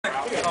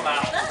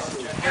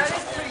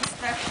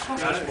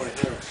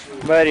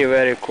Very,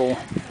 very cool.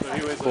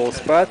 Cool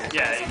spot.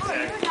 Yeah,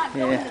 exactly.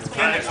 Yeah.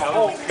 And there's a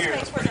hole here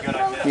that's pretty good,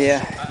 I guess.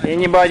 Yeah.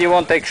 Anybody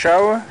want to take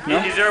shower? No?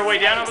 Is there a way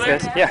down over there?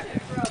 Yes. Yeah.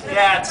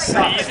 Yeah, it's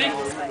easy.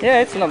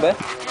 Yeah, it's not bad.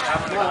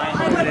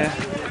 Yeah.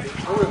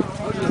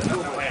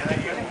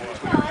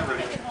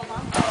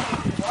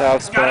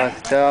 Tough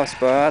spot. Tough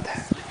spot.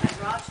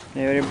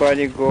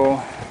 Everybody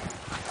go.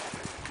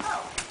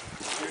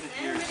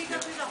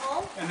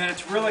 And then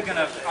it's really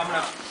gonna,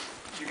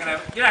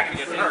 you're not gonna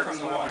get hurt from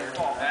the water.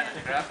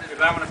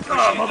 Because I'm gonna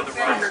push you into the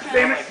water.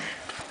 Damn it!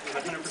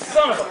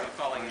 Son of a!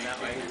 Falling in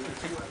that way.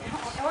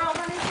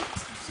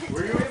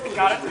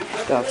 Got it?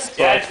 Tough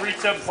Yeah, spot. just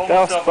reach up, pull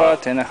Tough stuff spot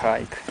up. and a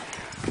hike.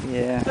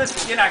 Yeah.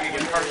 Listen, you're not gonna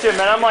get hurt. Dude,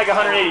 man, I'm like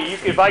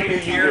 180. If I can do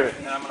it, you do it.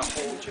 And I'm gonna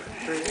hold you.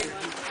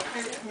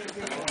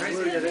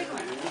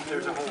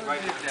 There's a hole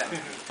right there.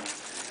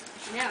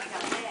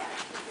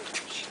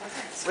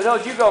 Where the hell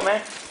did you go,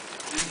 man?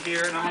 In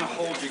here, and I'm gonna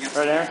hold you against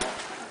Right there?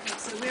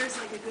 So where's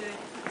like a good,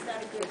 is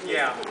that a good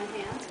Yeah. in the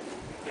hand?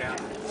 Yeah.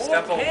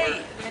 Step over.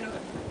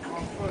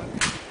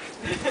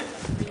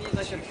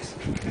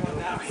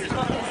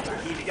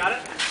 You got it?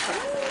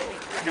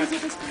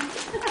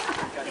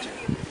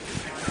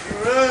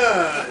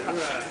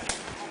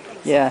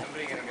 Yeah.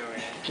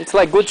 It's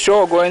like good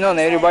show going on.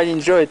 Everybody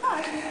enjoy it.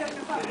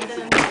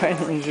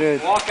 Enjoy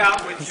it. Walk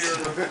out with your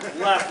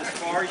left as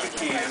far as you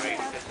can.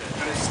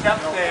 There's a step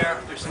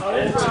there, there's some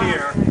holes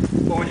here.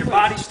 But when your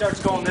body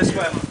starts going this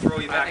way, I'm going to throw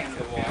you back into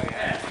the wall.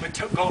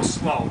 But go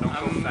slow, don't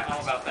go fast.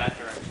 All about that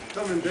direction.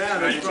 Coming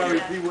down is probably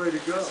the way to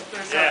go.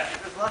 Yeah.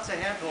 There's lots of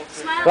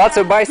handholds. Lots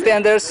of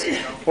bystanders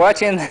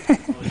watching. You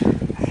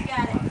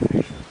got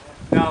it.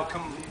 Now,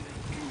 can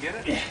you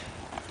get it?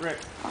 Rick,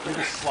 you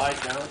just slide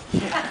down.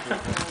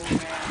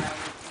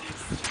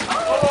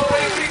 Oh,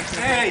 wait.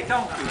 Hey,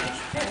 don't do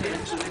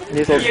that.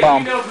 Little Yeah, you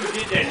bump. know who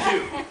did that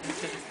too.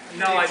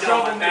 No, I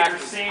don't. I'm Troublemaker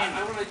back.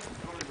 Sandy.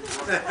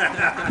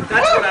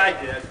 That's what I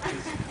did.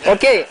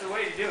 Okay. That's the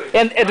way to do it.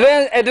 And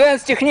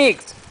advanced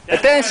techniques.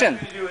 Attention.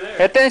 That's what you do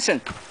there.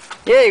 Attention.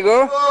 Here you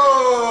go.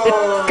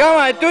 Come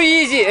on, too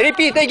easy.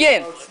 Repeat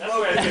again. That's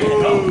the way to do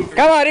it.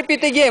 Come on,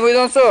 repeat again. We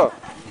don't saw.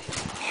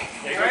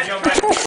 Yeah, go jump